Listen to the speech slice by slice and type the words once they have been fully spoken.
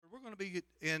going to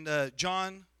be in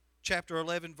John chapter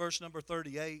 11, verse number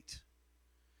 38.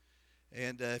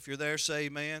 And if you're there, say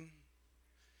amen.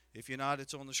 If you're not,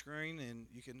 it's on the screen and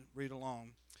you can read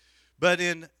along. But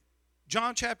in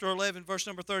John chapter 11, verse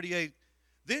number 38,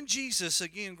 then Jesus,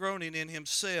 again groaning in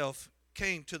himself,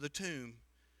 came to the tomb.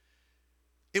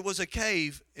 It was a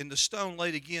cave, and the stone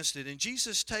laid against it. And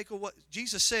Jesus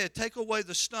said, take away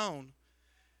the stone.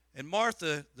 And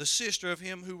Martha, the sister of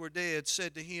him who were dead,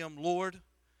 said to him, Lord,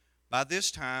 by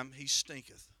this time he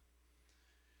stinketh,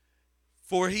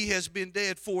 for he has been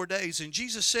dead 4 days. And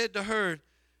Jesus said to her,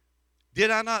 did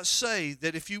I not say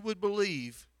that if you would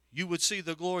believe, you would see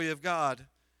the glory of God?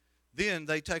 Then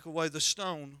they take away the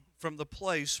stone from the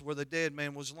place where the dead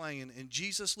man was laying. And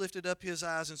Jesus lifted up his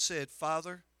eyes and said,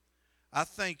 Father, I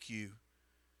thank you.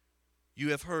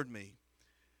 You have heard me.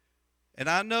 And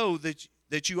I know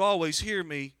that you always hear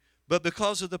me, but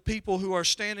because of the people who are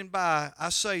standing by, I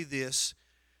say this,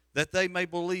 that they may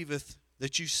believeth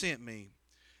that you sent me.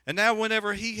 And now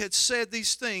whenever he had said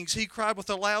these things, he cried with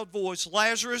a loud voice,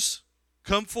 Lazarus,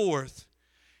 come forth.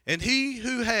 And he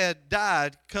who had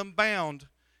died come bound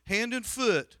hand and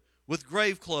foot with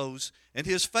grave clothes, and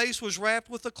his face was wrapped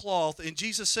with a cloth. And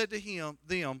Jesus said to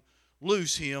them,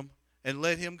 loose him and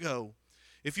let him go.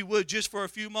 If you would, just for a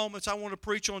few moments, I want to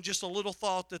preach on just a little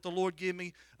thought that the Lord gave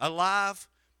me, alive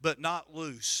but not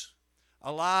loose.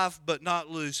 Alive but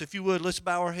not loose. If you would, let's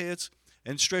bow our heads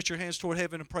and stretch your hands toward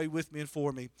heaven and pray with me and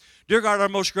for me. Dear God, our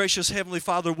most gracious Heavenly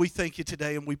Father, we thank you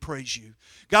today and we praise you.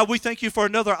 God, we thank you for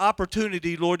another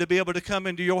opportunity, Lord, to be able to come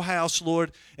into your house,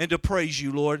 Lord, and to praise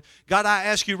you, Lord. God, I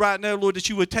ask you right now, Lord, that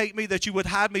you would take me, that you would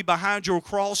hide me behind your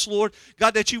cross, Lord.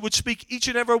 God, that you would speak each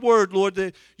and every word, Lord,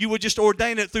 that you would just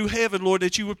ordain it through heaven, Lord,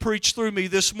 that you would preach through me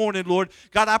this morning, Lord.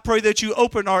 God, I pray that you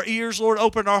open our ears, Lord,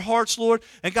 open our hearts, Lord.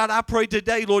 And God, I pray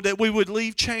today, Lord, that we would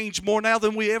leave changed more now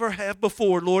than we ever have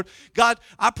before, Lord. God,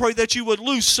 I pray that you would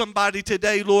loose somebody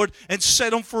today, Lord, and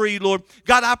set them free, Lord.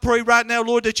 God, I pray right now,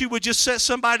 Lord, that you would just set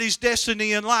somebody's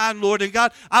destiny in line, Lord. And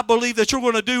God, I believe that you're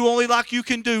going to do only like you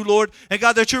can do, Lord. And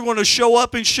God, that you're going to show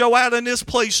up and show out in this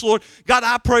place, Lord. God,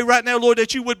 I pray right now, Lord,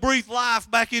 that you would breathe life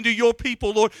back into your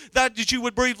people, Lord. That you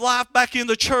would breathe life back in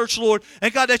the church, Lord.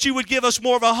 And God, that you would give us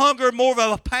more of a hunger, more of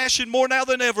a passion, more now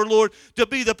than ever, Lord, to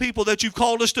be the people that you've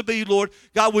called us to be, Lord.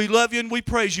 God, we love you and we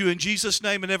praise you in Jesus'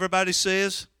 name. And everybody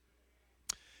says,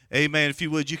 amen. If you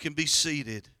would, you can be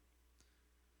seated.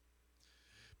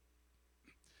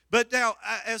 But now,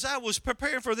 as I was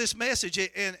preparing for this message,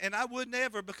 and I would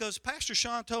never, because Pastor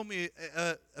Sean told me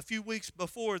a few weeks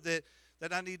before that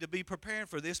I need to be preparing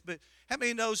for this, but how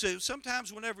many knows that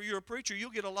sometimes whenever you're a preacher,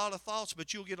 you'll get a lot of thoughts,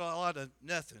 but you'll get a lot of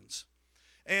nothings.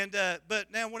 And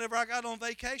but now whenever I got on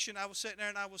vacation, I was sitting there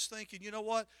and I was thinking, you know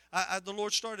what? The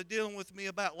Lord started dealing with me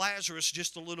about Lazarus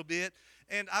just a little bit.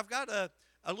 And I've got a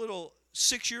little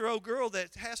 6-year-old girl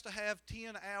that has to have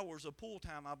 10 hours of pool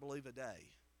time, I believe, a day.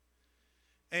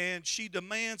 And she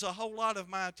demands a whole lot of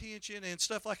my attention and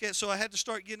stuff like that. So I had to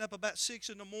start getting up about 6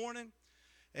 in the morning.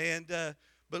 And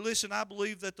but listen, I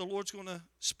believe that the Lord's going to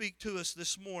speak to us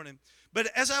this morning. But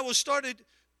as I was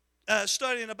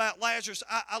studying about Lazarus,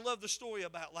 I love the story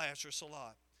about Lazarus a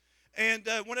lot. And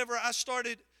whenever I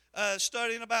started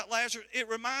studying about Lazarus, it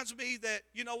reminds me that,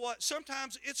 you know what,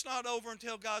 sometimes it's not over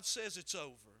until God says it's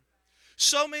over.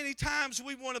 So many times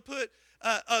we want to put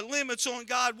limits on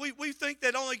God. We think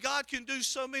that only God can do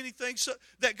so many things,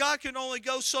 that God can only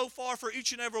go so far for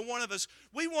each and every one of us.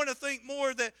 We want to think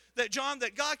more that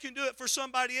God can do it for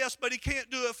somebody else, but he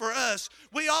can't do it for us.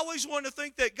 We always want to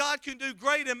think that God can do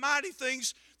great and mighty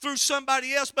things through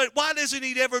somebody else, but why doesn't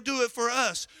he ever do it for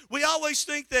us? We always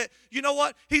think that, you know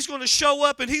what, he's going to show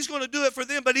up and he's going to do it for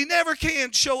them, but he never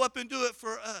can show up and do it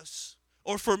for us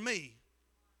or for me.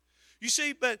 You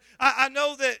see, but I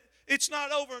know that it's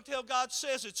not over until God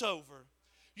says it's over.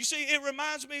 You see, it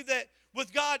reminds me that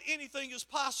with God, anything is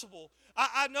possible.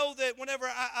 I know that whenever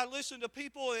I listen to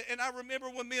people, and I remember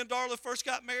when me and Darla first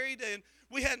got married, and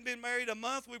we hadn't been married a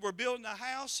month, we were building a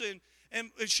house,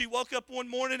 and she woke up one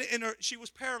morning, and she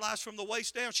was paralyzed from the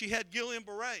waist down. She had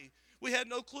Guillain-Barré. We had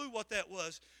no clue what that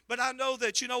was. But I know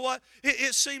that, you know what,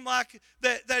 it seemed like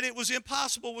that it was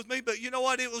impossible with me, but you know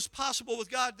what, it was possible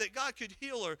with God, that God could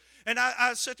heal her. And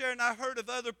I sat there and I heard of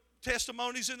other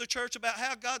testimonies in the church about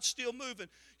how God's still moving.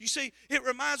 You see, it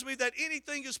reminds me that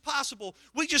anything is possible.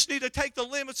 We just need to take the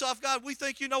limits off God. We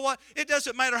think, you know what, it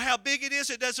doesn't matter how big it is,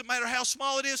 it doesn't matter how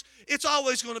small it is, it's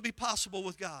always going to be possible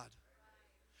with God.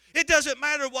 It doesn't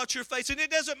matter what you're facing.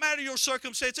 It doesn't matter your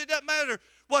circumstance. It doesn't matter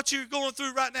what you're going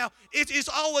through right now. It is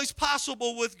always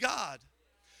possible with God.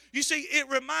 You see, it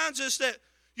reminds us that,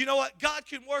 you know what, God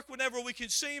can work whenever we can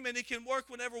see him, and he can work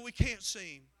whenever we can't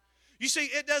see him. You see,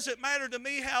 it doesn't matter to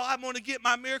me how I'm going to get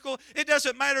my miracle. It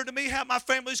doesn't matter to me how my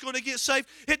family's going to get saved.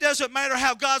 It doesn't matter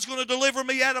how God's going to deliver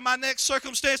me out of my next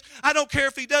circumstance. I don't care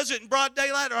if he does it in broad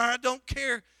daylight, or I don't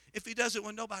care if he does it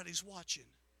when nobody's watching.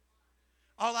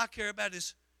 All I care about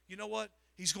is, you know what?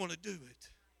 He's going to do it.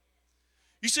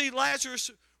 You see, Lazarus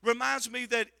reminds me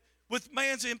that with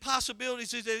man's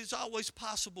impossibilities, that it's always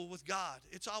possible with God.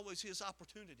 It's always his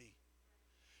opportunity.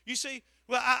 You see,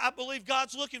 well, I believe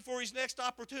God's looking for his next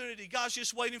opportunity. God's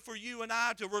just waiting for you and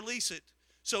I to release it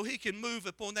so he can move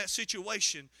upon that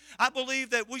situation. I believe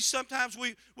that sometimes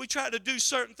we try to do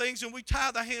certain things and we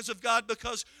tie the hands of God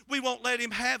because we won't let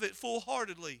him have it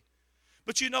full-heartedly.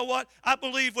 But you know what? I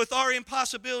believe with our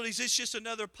impossibilities, it's just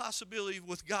another possibility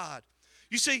with God.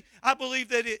 You see, I believe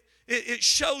that it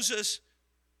shows us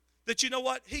that, you know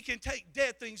what? He can take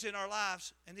dead things in our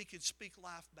lives and he can speak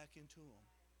life back into them.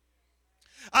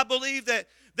 I believe that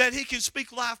he can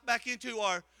speak life back into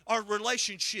our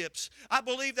relationships. I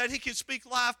believe that he can speak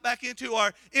life back into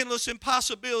our endless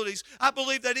impossibilities. I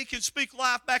believe that he can speak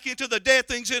life back into the dead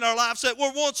things in our lives that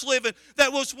were once living,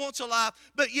 that was once alive,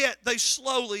 but yet they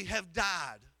slowly have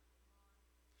died.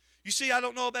 You see, I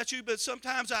don't know about you, but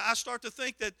sometimes I start to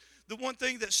think that the one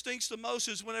thing that stinks the most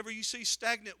is whenever you see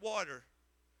stagnant water.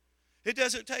 It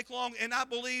doesn't take long, and I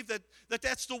believe that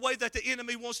that's the way that the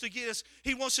enemy wants to get us.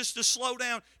 He wants us to slow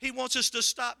down. He wants us to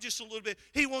stop just a little bit.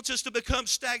 He wants us to become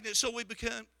stagnant so we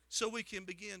can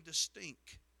begin to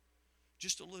stink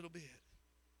just a little bit.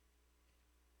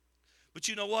 But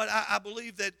you know what? I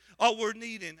believe that all we're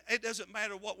needing, it doesn't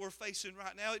matter what we're facing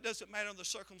right now. It doesn't matter the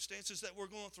circumstances that we're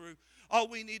going through. All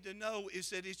we need to know is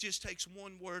that it just takes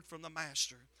one word from the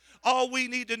Master. All we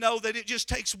need to know that it just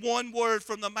takes one word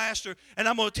from the Master. And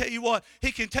I'm going to tell you what,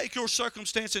 he can take your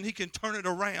circumstance and he can turn it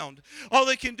around. All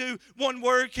he can do, one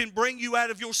word can bring you out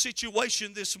of your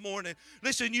situation this morning.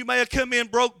 Listen, you may have come in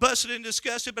broke, busted, and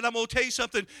disgusted, but I'm going to tell you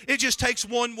something. It just takes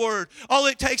one word. All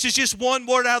it takes is just one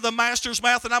word out of the Master's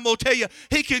mouth, and I'm going to tell you,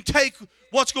 he can take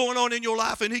what's going on in your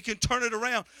life and he can turn it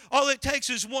around. All it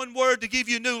takes is one word to give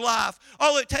you new life.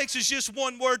 All it takes is just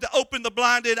one word to open the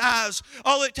blinded eyes.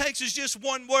 All it takes is just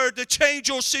one word to change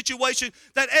your situation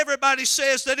that everybody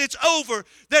says that it's over,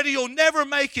 that you'll never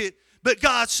make it. But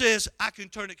God says, I can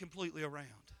turn it completely around.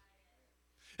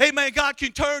 Amen. God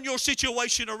can turn your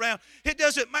situation around. It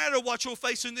doesn't matter what you're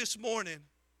facing this morning,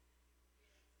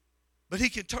 but he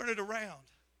can turn it around.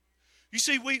 You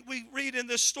see, we read in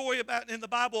this story in the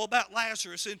Bible about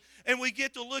Lazarus, and we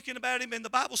get to looking about him, and the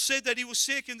Bible said that he was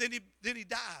sick, and then he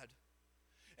died.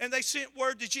 And they sent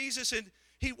word to Jesus, and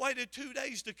he waited 2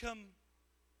 days to come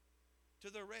to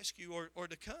their rescue or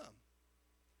to come.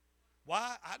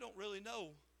 Why? I don't really know.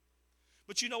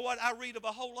 But you know what? I read of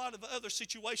a whole lot of other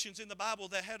situations in the Bible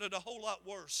that had it a whole lot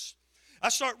worse. I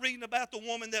start reading about the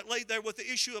woman that laid there with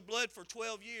the issue of blood for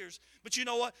 12 years. But you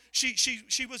know what?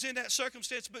 She was in that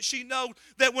circumstance, but she knew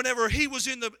that whenever he was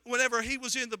in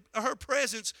her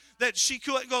presence, that she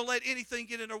couldn't go let anything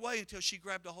get in her way until she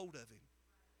grabbed a hold of him.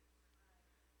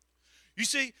 You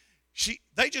see,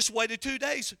 they just waited 2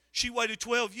 days. She waited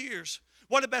 12 years.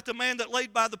 What about the man that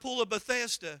laid by the pool of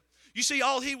Bethesda? You see,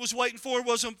 all he was waiting for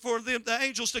was for the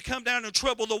angels to come down and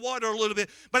trouble the water a little bit.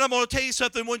 But I'm going to tell you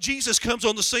something. When Jesus comes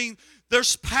on the scene,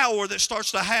 there's power that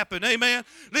starts to happen. Amen?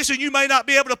 Listen, you may not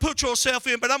be able to put yourself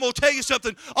in, but I'm going to tell you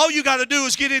something. All you got to do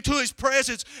is get into his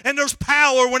presence. And there's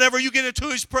power whenever you get into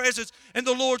his presence. And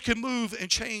the Lord can move and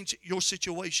change your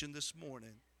situation this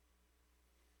morning.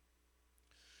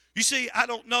 You see, I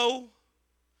don't know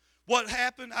what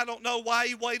happened. I don't know why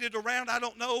he waited around. I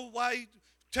don't know why he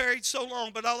tarried so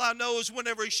long, but all I know is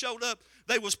whenever he showed up,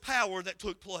 there was power that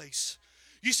took place.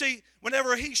 You see,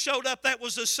 whenever he showed up, that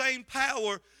was the same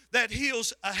power that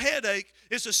heals a headache.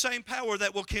 It's the same power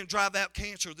that can drive out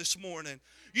cancer this morning.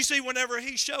 You see, whenever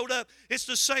he showed up, it's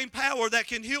the same power that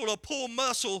can heal a pulled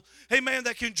muscle, amen,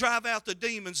 that can drive out the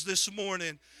demons this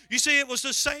morning. You see, it was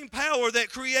the same power that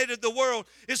created the world.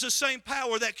 It's the same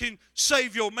power that can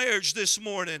save your marriage this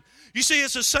morning. You see,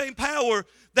 it's the same power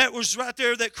that was right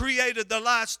there that created the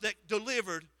lights that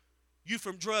delivered you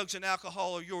from drugs and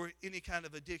alcohol or any kind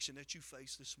of addiction that you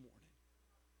face this morning.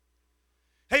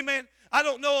 Hey, man, I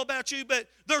don't know about you, but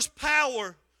there's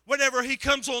power whenever he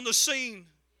comes on the scene.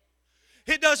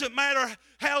 It doesn't matter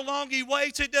how long he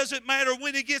waits. It doesn't matter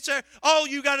when he gets there. All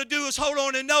you got to do is hold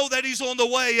on and know that he's on the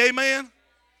way. Amen?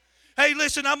 Hey,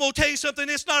 listen, I'm going to tell you something.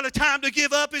 It's not a time to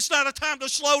give up. It's not a time to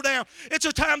slow down. It's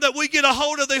a time that we get a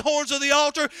hold of the horns of the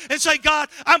altar and say, God,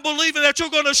 I'm believing that you're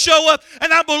going to show up,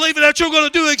 and I'm believing that you're going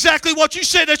to do exactly what you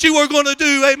said that you were going to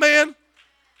do. Amen?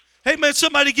 Amen.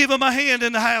 Somebody give him a hand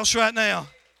in the house right now.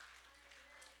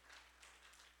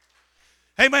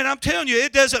 Amen. I'm telling you,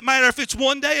 it doesn't matter if it's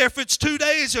 1 day, or if it's 2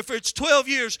 days, if it's 12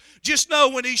 years. Just know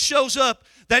when He shows up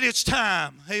that it's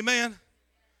time. Amen.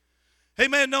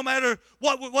 Amen. No matter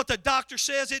what the doctor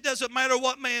says, it doesn't matter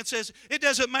what man says. It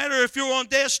doesn't matter if you're on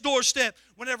death's doorstep.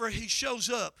 Whenever He shows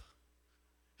up,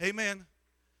 amen,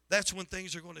 that's when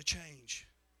things are going to change.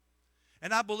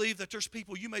 And I believe that there's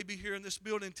people, you may be here in this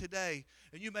building today,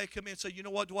 and you may come in and say, you know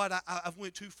what, Dwight, I've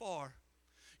went too far.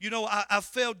 You know, I've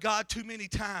failed God too many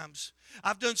times.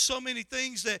 I've done so many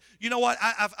things that, you know what,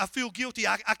 I feel guilty.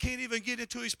 I can't even get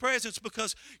into His presence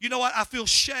because, you know what, I feel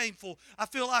shameful. I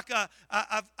feel like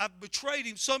I've betrayed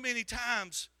Him so many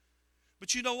times.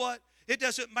 But you know what? It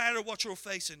doesn't matter what you're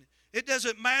facing. It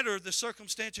doesn't matter the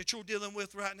circumstance that you're dealing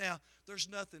with right now. There's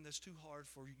nothing that's too hard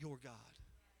for your God.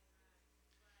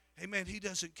 Amen. He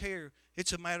doesn't care.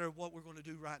 It's a matter of what we're going to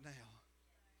do right now.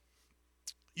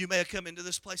 You may have come into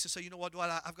this place and say, you know what, Dwight,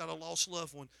 I've got a lost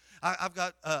loved one. I've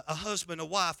got a husband, a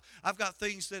wife. I've got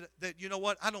things that, you know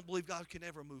what, I don't believe God can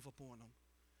ever move upon them.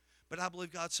 But I believe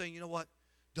God's saying, you know what,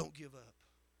 don't give up.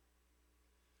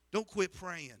 Don't quit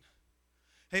praying.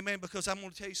 Amen, because I'm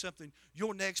going to tell you something.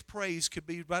 Your next praise could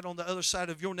be right on the other side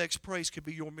of your next praise could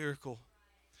be your miracle.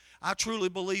 I truly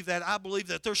believe that. I believe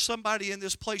that there's somebody in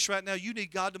this place right now. You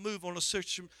need God to move on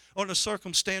a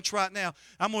circumstance right now.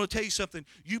 I'm going to tell you something.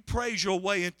 You praise your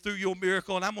way in through your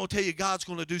miracle, and I'm going to tell you God's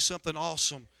going to do something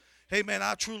awesome. Amen.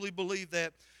 I truly believe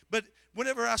that. But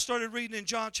whenever I started reading in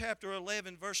John chapter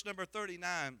 11, verse number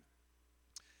 39,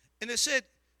 and it said,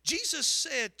 Jesus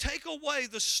said, take away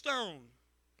the stone.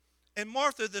 And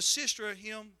Martha, the sister of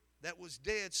him that was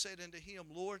dead, said unto him,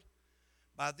 Lord,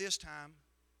 by this time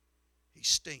he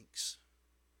stinks,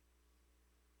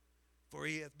 for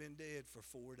he hath been dead for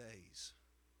 4 days.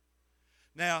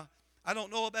 Now, I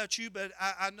don't know about you, but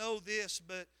I know this,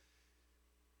 but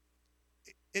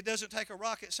it doesn't take a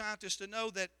rocket scientist to know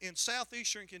that in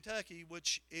southeastern Kentucky,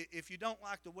 which if you don't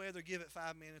like the weather, give it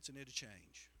 5 minutes and it'll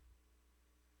change.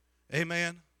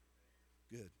 Amen?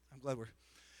 Good. I'm glad we're...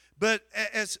 But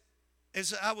as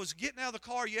I was getting out of the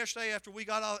car yesterday after we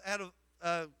got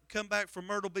come back from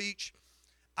Myrtle Beach,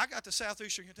 I got to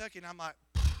southeastern Kentucky, and I'm like,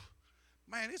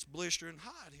 man, it's blistering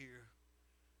hot here.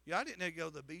 Yeah, I didn't have to go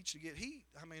to the beach to get heat.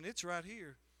 I mean, it's right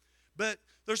here. But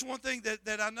there's one thing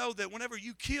that I know, that whenever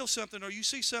you kill something or you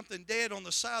see something dead on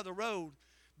the side of the road,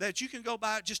 that you can go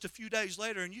by it just a few days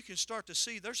later and you can start to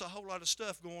see there's a whole lot of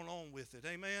stuff going on with it.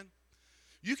 Amen?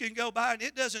 You can go by, and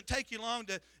it doesn't take you long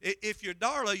to, if you're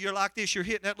Darla, you're like this, you're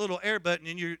hitting that little air button,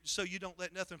 and so you don't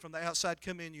let nothing from the outside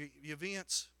come in your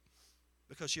vents,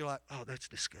 because you're like, oh, that's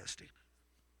disgusting.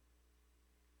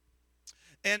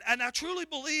 And I truly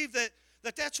believe that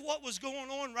that's what was going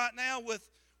on right now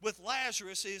with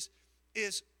Lazarus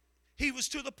is he was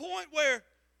to the point where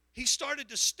he started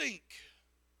to stink.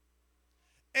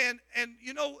 And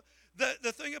you know,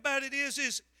 the thing about it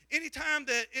is anytime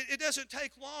that it doesn't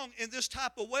take long in this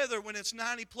type of weather when it's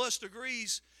 90 plus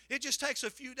degrees, it just takes a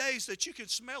few days that you can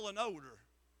smell an odor.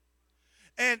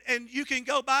 And you can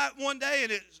go by it one day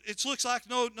and it looks like,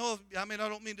 no, I mean, I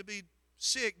don't mean to be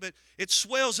sick, but it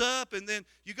swells up, and then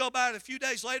you go by it a few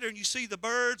days later and you see the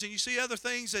birds and you see other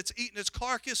things that's eating its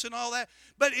carcass and all that,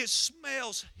 but it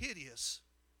smells hideous.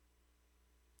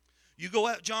 You go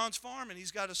out John's farm and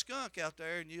he's got a skunk out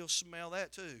there and you'll smell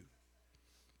that too.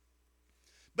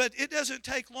 But it doesn't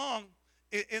take long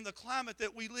in the climate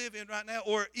that we live in right now,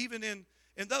 or even in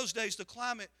those days, the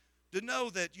climate, to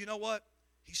know that, you know what,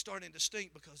 he's starting to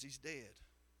stink because he's dead.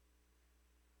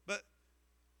 But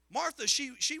Martha,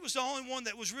 she was the only one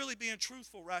that was really being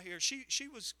truthful right here. She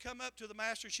was come up to the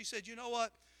master. She said, you know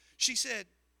what? She said,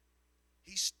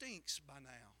 he stinks by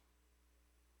now.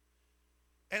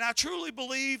 And I truly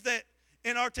believe that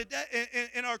in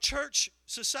our church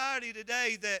society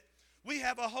today, that we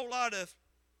have a whole lot of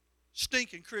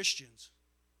stinking Christians.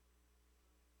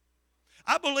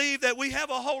 I believe that we have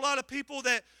a whole lot of people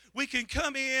that we can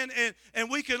come in and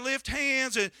we can lift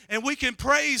hands and we can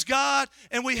praise God,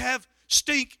 and we have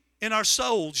stink in our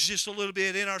souls just a little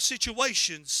bit, in our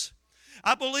situations.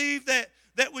 I believe that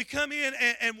we come in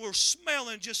and we're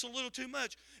smelling just a little too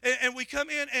much. And we come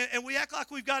in and we act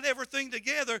like we've got everything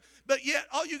together, but yet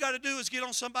all you got to do is get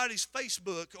on somebody's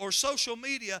Facebook or social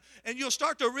media, and you'll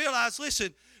start to realize,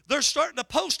 listen, they're starting to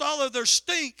post all of their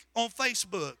stink on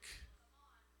Facebook.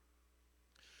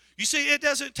 You see, it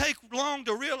doesn't take long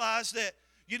to realize that,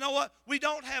 you know what, we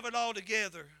don't have it all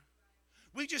together.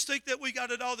 We just think that we got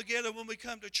it all together when we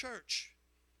come to church.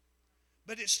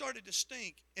 But it started to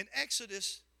stink. In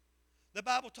Exodus, the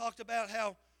Bible talked about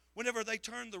how whenever they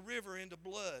turned the river into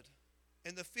blood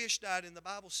and the fish died, and the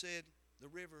Bible said the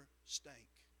river stank.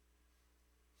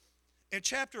 In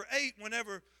chapter 8,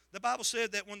 whenever the Bible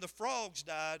said that when the frogs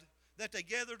died, that they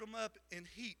gathered them up in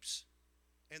heaps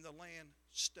and the land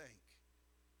stank.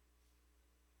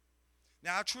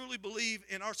 Now, I truly believe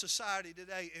in our society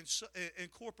today, in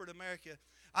corporate America,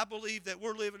 I believe that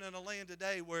we're living in a land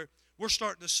today where we're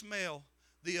starting to smell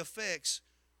the effects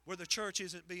where the church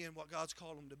isn't being what God's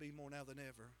called them to be more now than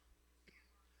ever.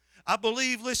 I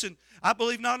believe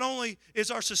not only is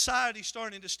our society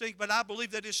starting to stink, but I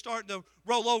believe that it's starting to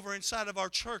roll over inside of our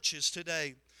churches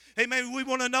today. Hey, man, we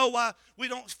want to know why we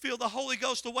don't feel the Holy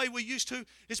Ghost the way we used to.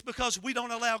 It's because we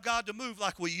don't allow God to move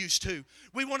like we used to.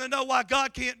 We want to know why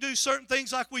God can't do certain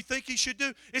things like we think He should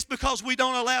do. It's because we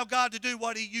don't allow God to do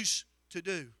what He used to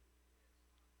do.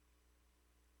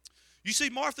 You see,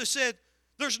 Martha said,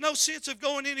 there's no sense of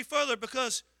going any further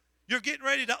because you're getting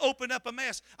ready to open up a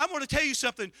mess. I'm going to tell you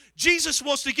something. Jesus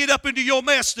wants to get up into your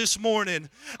mess this morning.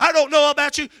 I don't know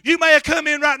about you. You may have come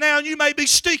in right now and you may be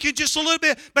stinking just a little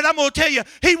bit, but I'm going to tell you,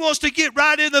 He wants to get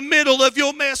right in the middle of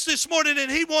your mess this morning, and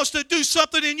He wants to do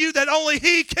something in you that only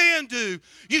He can do.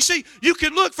 You see, you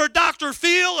can look for Dr.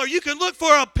 Phil, or you can look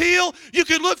for a pill, you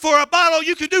can look for a bottle,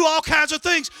 you can do all kinds of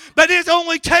things, but it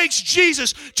only takes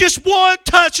Jesus. Just one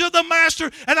touch of the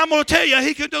Master, and I'm going to tell you,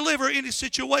 He can deliver any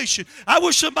situation. I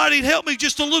wish somebody help me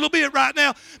just a little bit right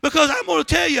now, because I'm going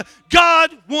to tell you,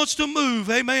 God wants to move.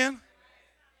 Amen.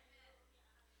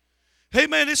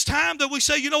 Amen. It's time that we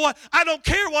say, you know what? I don't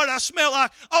care what I smell like.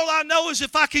 All I know is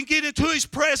if I can get into His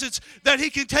presence, that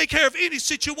He can take care of any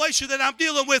situation that I'm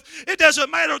dealing with. It doesn't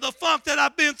matter the funk that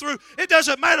I've been through. It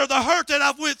doesn't matter the hurt that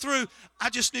I've went through. I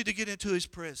just need to get into His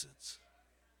presence.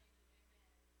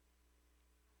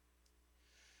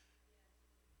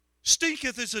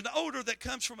 Stinketh is an odor that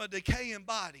comes from a decaying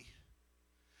body.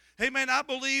 Amen. I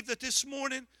believe that this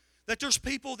morning that there's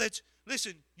people that's,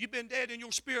 listen, you've been dead in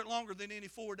your spirit longer than any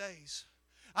 4 days.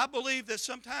 I believe that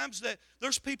sometimes that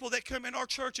there's people that come in our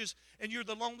churches and you're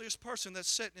the loneliest person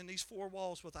that's sitting in these 4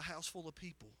 walls with a house full of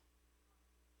people.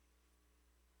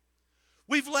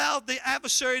 We've allowed the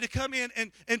adversary to come in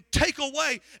and take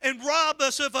away and rob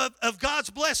us of God's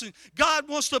blessing. God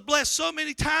wants to bless so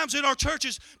many times in our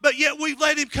churches, but yet we've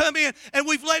let Him come in and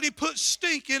we've let Him put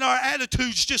stink in our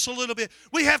attitudes just a little bit.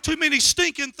 We have too many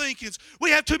stinking thinkings.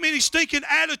 We have too many stinking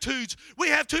attitudes. We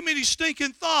have too many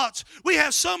stinking thoughts. We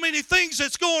have so many things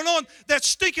that's going on that's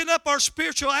stinking up our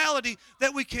spirituality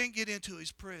that we can't get into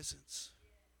His presence.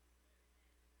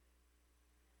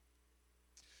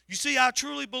 You see, I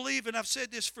truly believe, and I've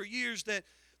said this for years, that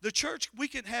the church, we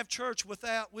can have church with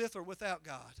or without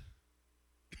God.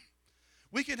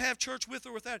 We can have church with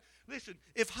or without. Listen,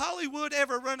 if Hollywood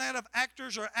ever run out of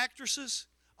actors or actresses,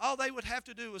 all they would have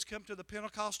to do is come to the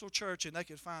Pentecostal church and they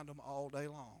could find them all day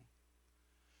long.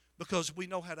 Because we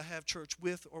know how to have church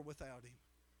with or without Him.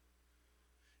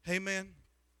 Amen.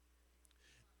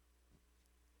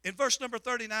 In verse number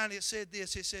 39, it said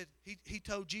this. It said,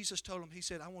 Jesus told him, He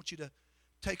said, I want you to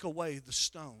take away the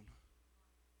stone.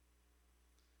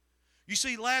 You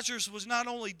see, Lazarus was not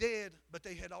only dead, but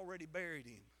they had already buried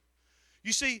him.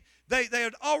 You see, they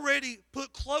had already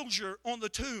put closure on the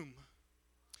tomb.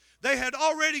 They had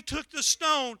already took the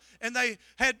stone and they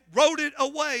had rolled it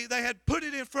away. They had put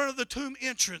it in front of the tomb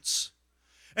entrance.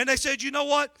 And they said, you know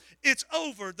what? It's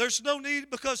over. There's no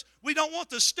need, because we don't want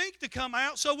the stink to come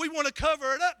out, so we want to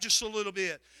cover it up just a little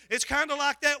bit. It's kind of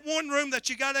like that one room that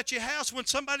you got at your house when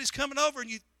somebody's coming over and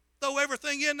you throw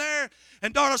everything in there.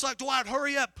 And Darla's like, Dwight,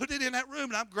 hurry up, put it in that room.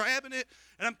 And I'm grabbing it,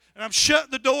 and I'm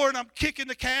shutting the door, and I'm kicking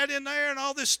the cat in there and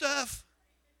all this stuff.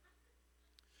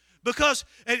 Because,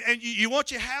 and you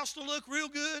want your house to look real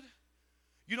good.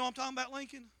 You know what I'm talking about,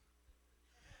 Lincoln?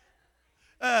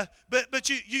 But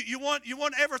you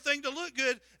want everything to look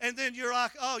good, and then you're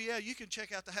like, oh yeah, you can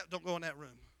check out the house. Don't go in that room.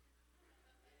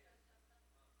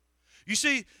 You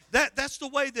see, that's the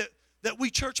way that we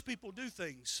church people do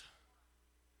things.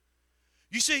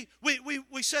 You see,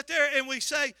 we sit there and we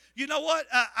say, you know what?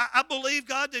 I believe,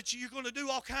 God, that you're going to do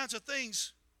all kinds of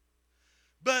things.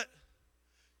 But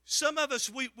some of us,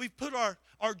 we put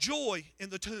our joy in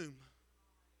the tomb.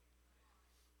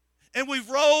 And we've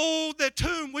rolled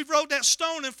that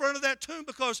stone in front of that tomb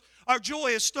because our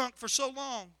joy has stunk for so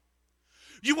long.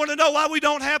 You want to know why we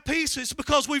don't have peace? It's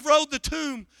because we've rolled the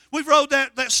tomb. We've rolled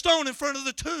that stone in front of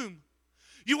the tomb.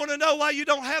 You want to know why you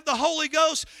don't have the Holy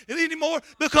Ghost anymore?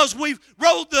 Because we've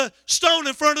rolled the stone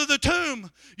in front of the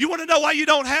tomb. You want to know why you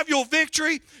don't have your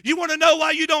victory? You want to know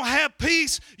why you don't have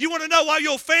peace? You want to know why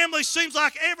your family seems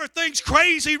like everything's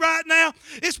crazy right now?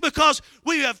 It's because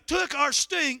we have took our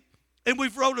stink and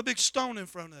we've rolled a big stone in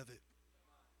front of it.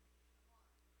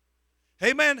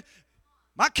 Amen.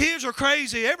 My kids are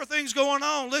crazy. Everything's going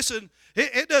on. Listen,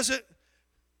 it doesn't.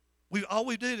 All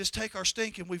we did is take our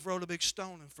stink and we've rolled a big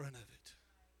stone in front of it.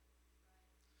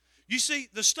 You see,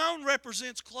 the stone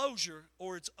represents closure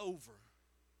or it's over.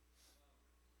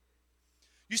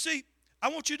 You see, I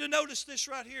want you to notice this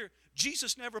right here.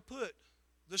 Jesus never put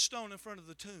the stone in front of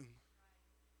the tomb.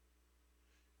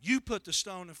 You put the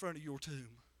stone in front of your tomb.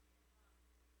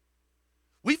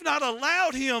 We've not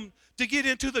allowed him to get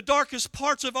into the darkest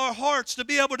parts of our hearts to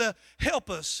be able to help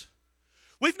us.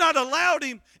 We've not allowed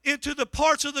him into the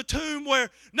parts of the tomb where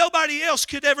nobody else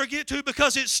could ever get to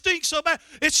because it stinks so bad.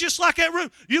 It's just like that room.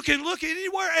 You can look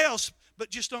anywhere else, but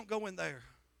just don't go in there.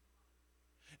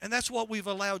 And that's what we've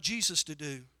allowed Jesus to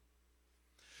do.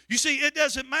 You see, it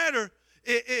doesn't matter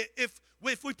if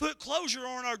we put closure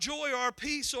on our joy or our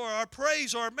peace or our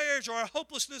praise or our marriage or our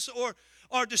hopelessness or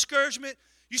our discouragement.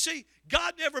 You see,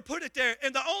 God never put it there.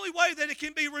 And the only way that it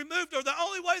can be removed or the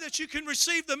only way that you can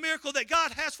receive the miracle that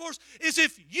God has for us is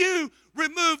if you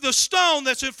remove the stone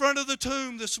that's in front of the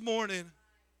tomb this morning.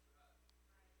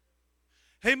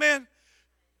 Amen.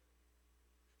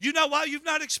 You know why you've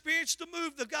not experienced the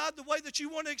move of God the way that you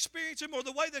want to experience him or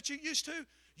the way that you used to?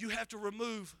 You have to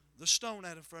remove the stone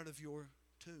out in front of your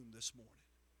tomb this morning.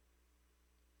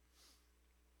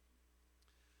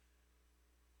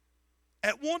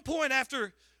 At one point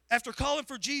after calling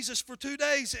for Jesus for 2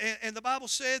 days, and the Bible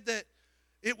said that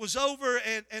it was over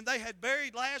and they had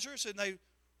buried Lazarus and they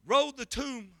rolled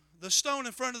the stone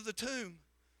in front of the tomb.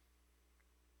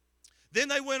 Then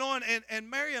they went on and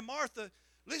Mary and Martha,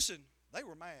 listen, they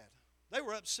were mad. They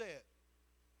were upset.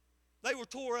 They were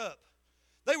tore up.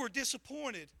 They were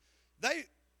disappointed. They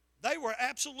were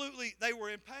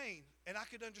in pain, and I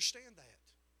could understand that.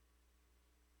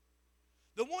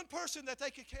 The one person that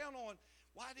they could count on,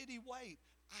 why did he wait?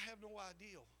 I have no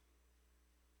idea.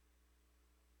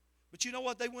 But you know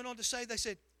what they went on to say? They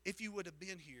said, if you would have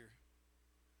been here,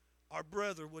 our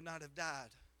brother would not have died.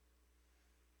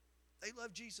 They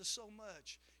loved Jesus so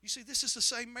much. You see, this is the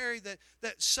same Mary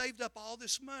that saved up all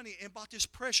this money and bought this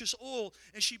precious oil,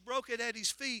 and she broke it at his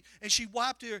feet, and she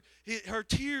wiped her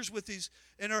tears with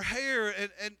and her hair,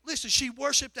 and listen, she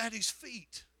worshiped at his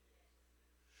feet.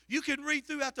 You can read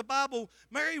throughout the Bible,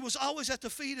 Mary was always at the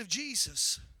feet of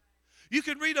Jesus. You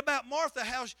can read about Martha,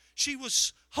 how she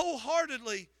was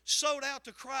wholeheartedly sold out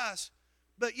to Christ,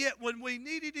 but yet when we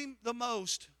needed him the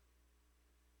most,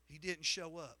 he didn't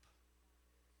show up.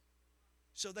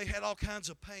 So they had all kinds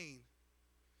of pain.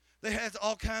 They had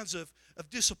all kinds of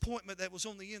disappointment that was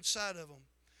on the inside of them.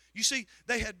 You see,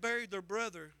 they had buried their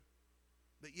brother,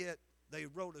 but yet they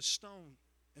rolled a stone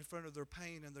in front of their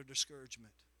pain and their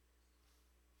discouragement.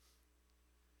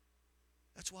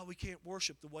 That's why we can't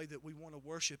worship the way that we want to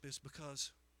worship, is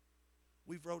because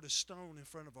we've rolled a stone in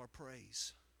front of our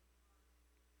praise.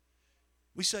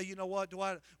 We say, you know what,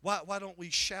 why don't we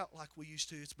shout like we used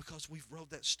to? It's because we've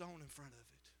rolled that stone in front of it.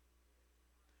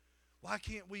 Why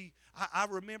can't we? I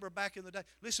remember back in the day.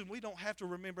 Listen, we don't have to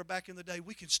remember back in the day.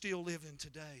 We can still live in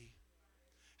today.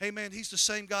 Amen. He's the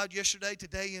same God yesterday,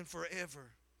 today, and forever.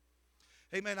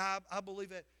 Amen. I believe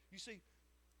that. You see,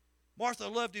 Martha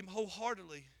loved him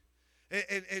wholeheartedly.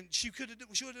 And she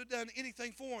would have done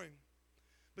anything for him.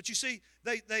 But you see,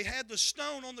 they had the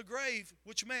stone on the grave,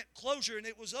 which meant closure, and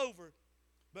it was over.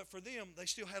 But for them, they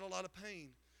still had a lot of pain.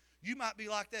 You might be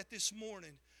like that this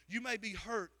morning. You may be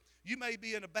hurt. You may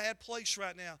be in a bad place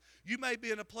right now. You may be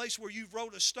in a place where you've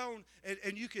rolled a stone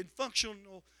and you can function,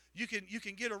 you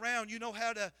can get around. You know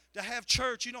how to have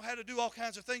church. You know how to do all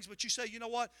kinds of things. But you say, you know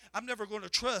what? I'm never going to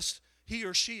trust he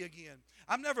or she again.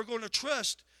 I'm never going to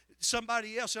trust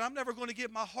somebody else. And I'm never going to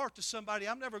give my heart to somebody.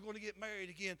 I'm never going to get married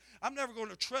again. I'm never going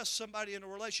to trust somebody in a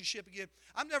relationship again.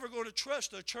 I'm never going to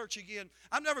trust a church again.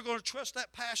 I'm never going to trust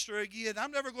that pastor again.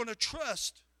 I'm never going to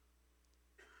trust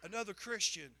another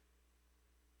Christian.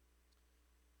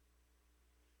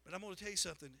 But I'm going to tell you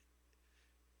something.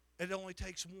 It only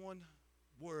takes one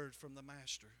word from the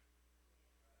Master.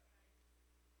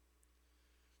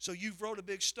 So you've rolled a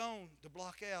big stone to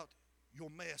block out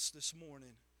your mess this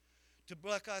morning, to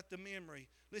block out the memory.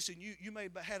 Listen, you may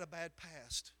have had a bad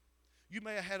past. You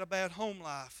may have had a bad home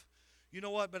life. You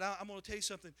know what? But I'm going to tell you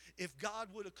something. If God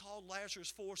would have called Lazarus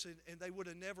forth and they would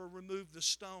have never removed the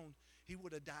stone, he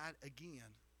would have died again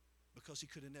because he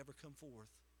could have never come forth.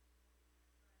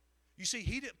 You see,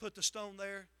 he didn't put the stone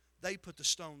there. They put the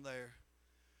stone there.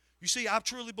 You see, I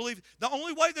truly believe the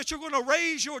only way that you're going to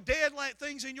raise your dead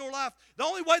things in your life, the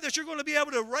only way that you're going to be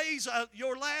able to raise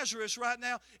your Lazarus right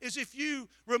now is if you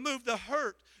remove the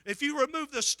hurt, if you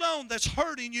remove the stone that's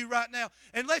hurting you right now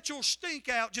and let your stink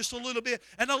out just a little bit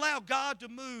and allow God to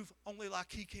move only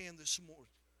like he can this morning.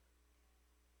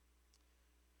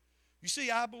 You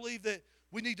see, I believe that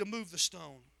we need to move the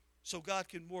stone. so God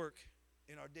can work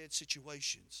in our dead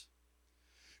situations.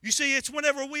 You see, it's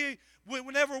whenever we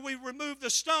remove the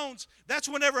stones, that's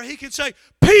whenever He can say,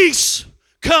 peace,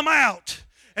 come out.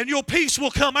 And your peace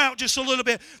will come out just a little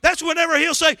bit. That's whenever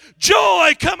He'll say,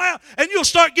 joy, come out. And you'll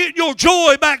start getting your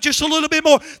joy back just a little bit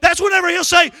more. That's whenever He'll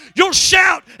say, you'll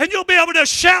shout. And you'll be able to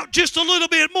shout just a little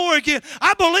bit more again.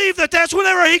 I believe that that's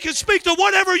whenever He can speak to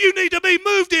whatever you need to be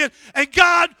moved in. And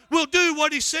God will do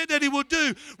what He said that He will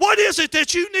do. What is it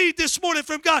that you need this morning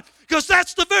from God? Because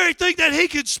that's the very thing that He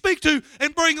can speak to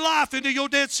and bring life into your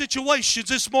dead situations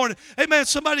this morning. Amen.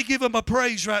 Somebody give Him a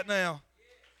praise right now.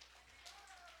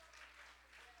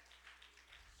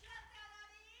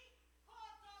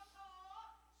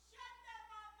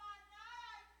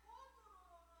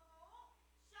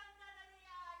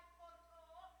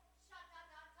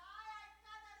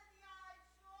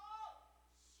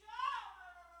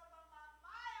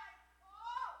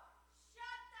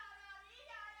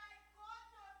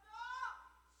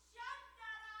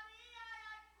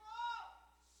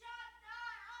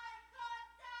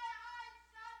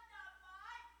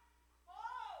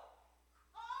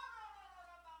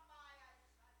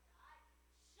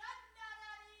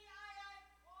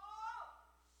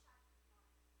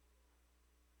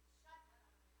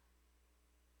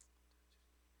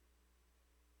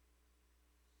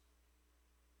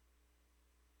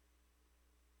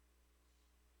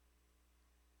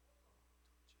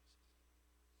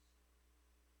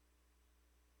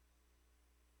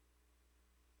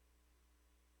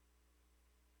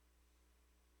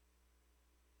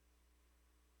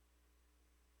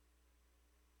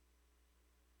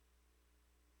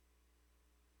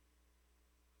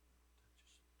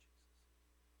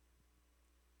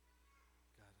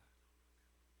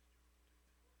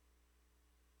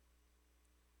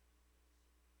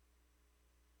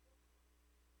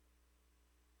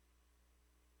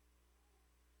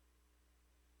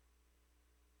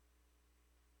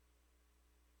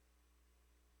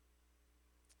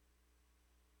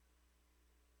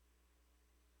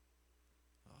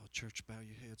 Church, bow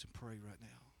your heads and pray right now.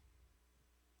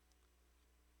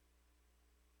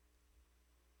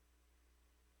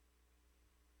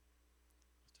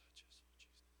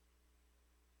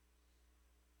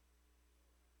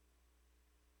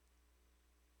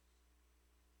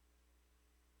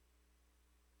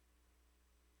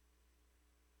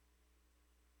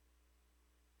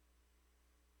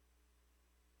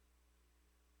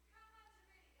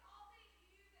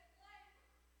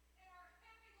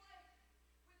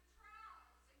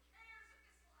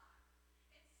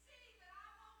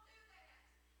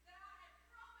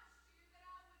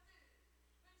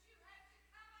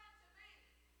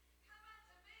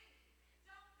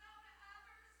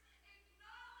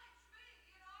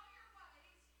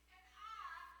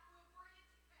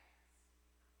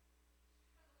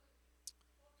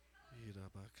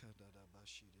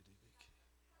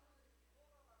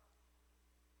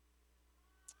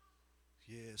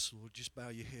 Yes, Lord, just bow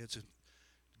your heads. And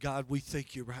God, we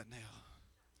thank you right now.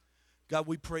 God,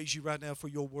 we praise you right now for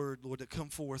your word, Lord, that come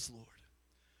forth, Lord.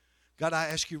 God, I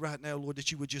ask you right now, Lord,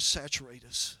 that you would just saturate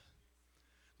us.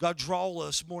 God, draw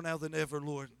us more now than ever,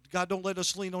 Lord. God, don't let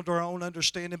us lean onto our own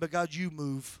understanding, but God, you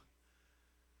move.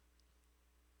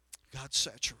 God,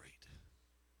 saturate.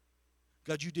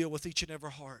 God, you deal with each and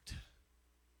every heart.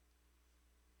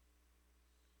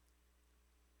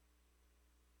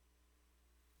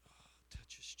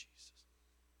 Touch us, Jesus.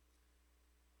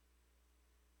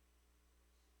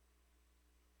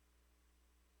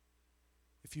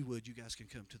 If you would, you guys can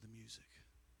come to the music.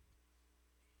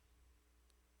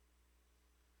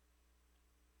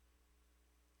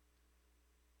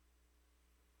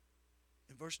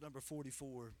 In verse number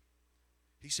 44,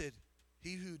 he said,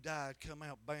 he who died come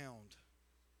out bound,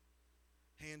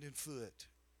 hand and foot,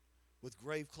 with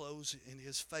grave clothes, and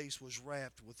his face was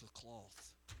wrapped with a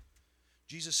cloth.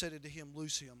 Jesus said unto him,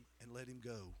 loose him and let him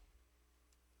go.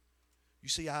 You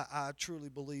see, I truly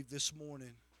believe this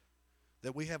morning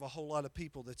that we have a whole lot of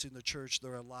people that's in the church,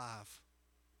 they're alive,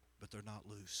 but they're not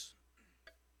loose.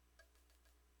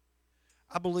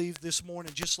 I believe this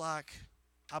morning, just like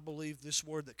I believe this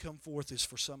word that come forth is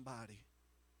for somebody.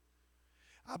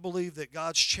 I believe that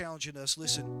God's challenging us.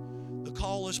 Listen, the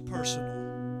call is personal.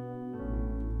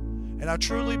 And I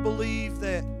truly believe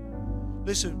that,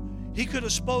 listen, he could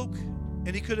have spoke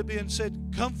and he could have been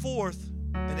said, come forth,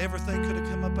 and everything could have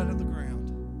come up out of the ground.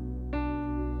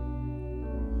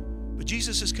 But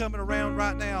Jesus is coming around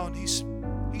right now, and he's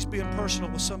being personal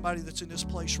with somebody that's in this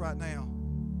place right now.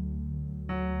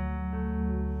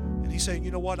 And he's saying,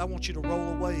 you know what? I want you to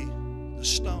roll away the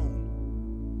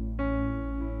stone.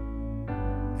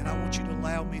 And I want you to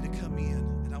allow me to come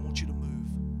in, and I want you to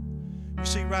move. You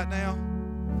see, right now,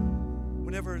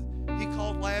 whenever he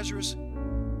called Lazarus,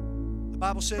 the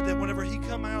Bible said that whenever he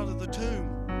come out of the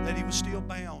tomb, that he was still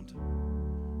bound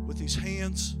with his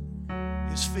hands,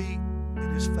 his feet,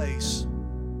 and his face.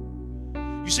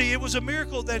 You see, it was a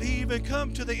miracle that he even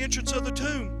come to the entrance of the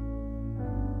tomb.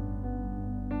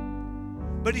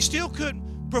 But he still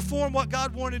couldn't perform what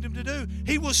God wanted him to do.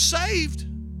 He was saved,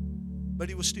 but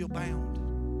he was still bound.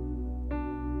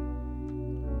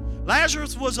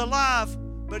 Lazarus was alive,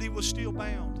 but he was still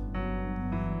bound.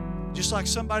 Just like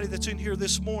somebody that's in here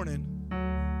this morning.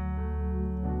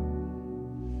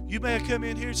 You may have come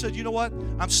in here and said, you know what?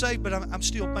 I'm saved, but I'm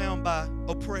still bound by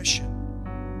oppression.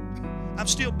 I'm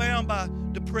still bound by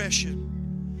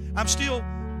depression. I'm still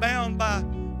bound by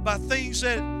things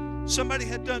that somebody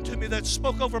had done to me that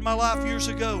spoke over my life years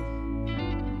ago.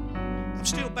 I'm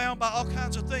still bound by all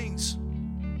kinds of things.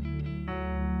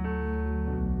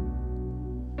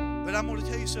 But I'm going to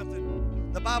tell you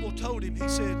something. The Bible told him,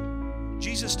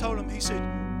 Jesus told him, he said,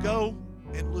 go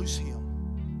and loose him.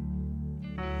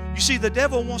 You see, the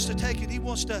devil wants to take it. He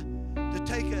wants to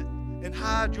take it and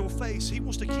hide your face. He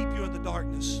wants to keep you in the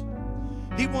darkness.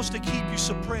 He wants to keep you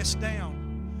suppressed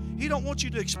down. He don't want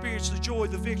you to experience the joy,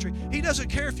 the victory. He doesn't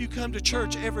care if you come to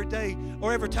church every day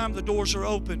or every time the doors are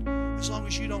open, as long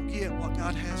as you don't get what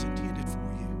God has intended for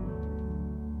you.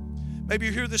 Maybe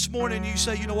you're here this morning and you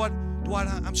say, you know what, Dwight,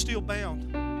 I'm still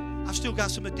bound. I've still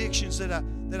got some addictions that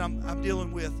I'm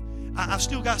dealing with. I've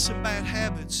still got some bad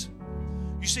habits.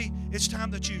 You see, it's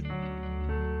time that you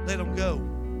let them go.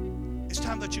 It's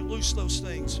time that you loose those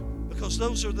things, because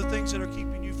those are the things that are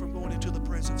keeping you from going into the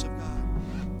presence of God.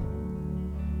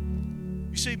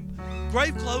 You see,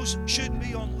 grave clothes shouldn't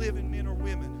be on living men or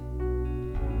women.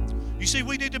 You see,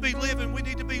 we need to be living, we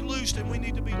need to be loosed, and we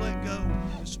need to be let go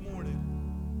this morning.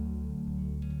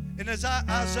 And as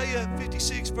Isaiah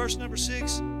 56, verse number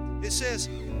 6, it says,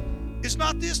 is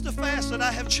not this the fast that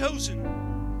I have chosen?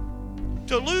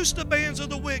 To loose the bands of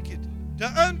the wicked,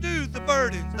 to undo the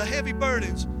burdens, the heavy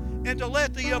burdens, and to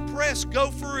let the oppressed go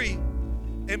free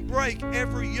and break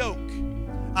every yoke.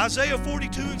 Isaiah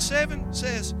 42:7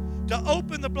 says, to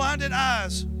open the blinded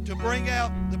eyes, to bring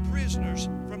out the prisoners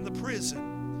from the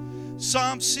prison.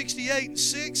 Psalm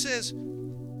 68:6 says,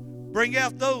 bring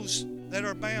out those that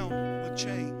are bound with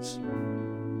chains.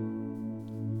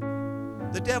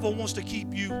 The devil wants to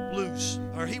keep you loose,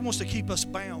 or he wants to keep us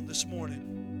bound this morning.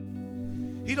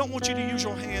 He don't want you to use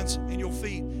your hands and your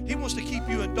feet. He wants to keep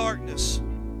you in darkness.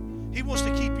 He wants to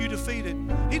keep you defeated.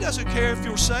 He doesn't care if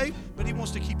you're saved, but he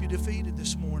wants to keep you defeated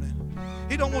this morning.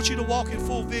 He don't want you to walk in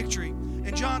full victory.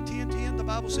 In John 10:10, the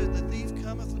Bible said, the thief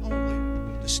cometh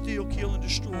only to steal, kill, and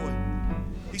destroy.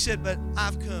 He said, but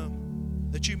I've come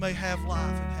that you may have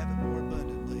life and have it more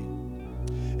abundantly.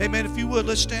 Amen. If you would,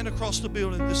 let's stand across the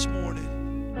building this morning.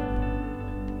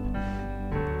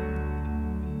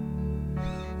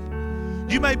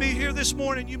 You may be here this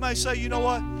morning. You may say, you know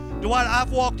what, Dwight,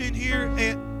 I've walked in here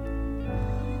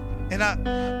and I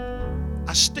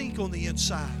stink on the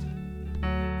inside.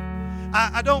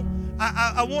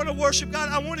 I want to worship God.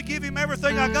 I want to give him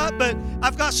everything I got, but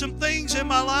I've got some things in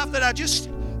my life that I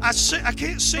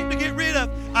can't seem to get rid of.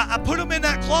 I put them in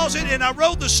that closet and I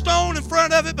rolled the stone in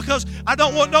front of it because I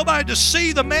don't want nobody to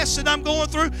see the mess that I'm going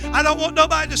through. I don't want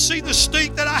nobody to see the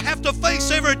stink that I have to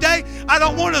face every day. I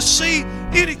don't want to see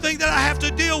anything that I have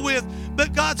to deal with.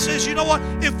 But God says, you know what?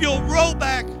 If you'll roll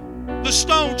back the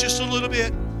stone just a little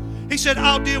bit, he said,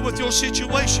 I'll deal with your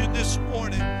situation this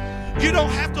morning. You don't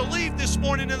have to leave this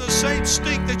morning in the same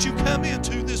stink that you come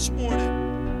into this morning.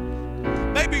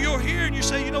 Maybe you're here and you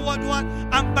say, you know what, Dwight?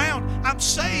 I'm bound. I'm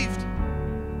saved,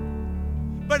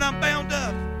 but I'm bound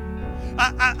up.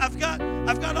 I've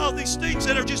got all these things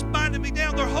that are just binding me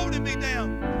down. They're holding me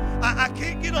down. I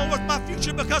can't get on with my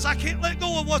future because I can't let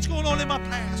go of what's going on in my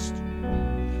past.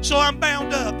 So I'm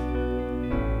bound up.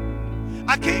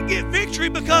 I can't get victory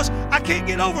because I can't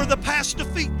get over the past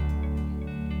defeat.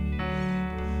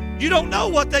 You don't know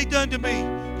what they done to me.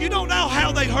 You don't know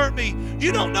how they hurt me.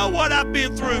 You don't know what I've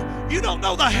been through. You don't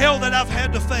know the hell that I've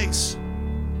had to face.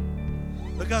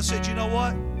 But God said, you know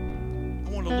what? I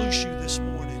want to loose you this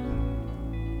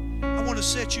morning. I want to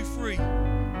set you free.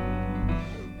 I'm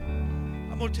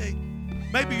going to tell you,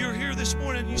 maybe you're here this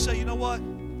morning and you say, you know what?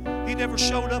 He never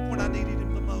showed up when I needed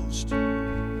him the most.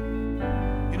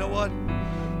 You know what?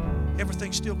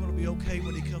 Everything's still going to be okay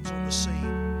when he comes on the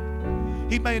scene.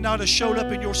 He may not have showed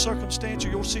up in your circumstance or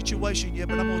your situation yet,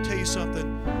 but I'm going to tell you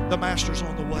something. The Master's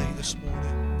on the way this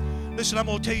morning. Listen, I'm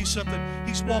going to tell you something.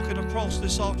 He's walking across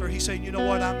this altar. He's saying, you know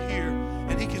what? I'm here.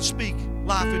 And he can speak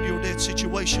life into your dead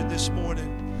situation this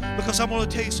morning. Because I'm going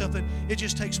to tell you something. It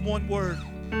just takes one word.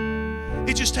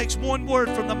 It just takes one word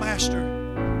from the Master,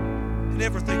 and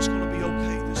everything's going to be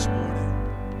okay this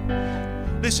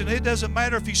morning. Listen, it doesn't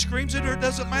matter if he screams it or it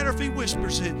doesn't matter if he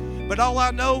whispers it, but all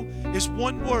I know is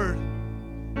one word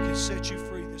can set you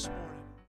free.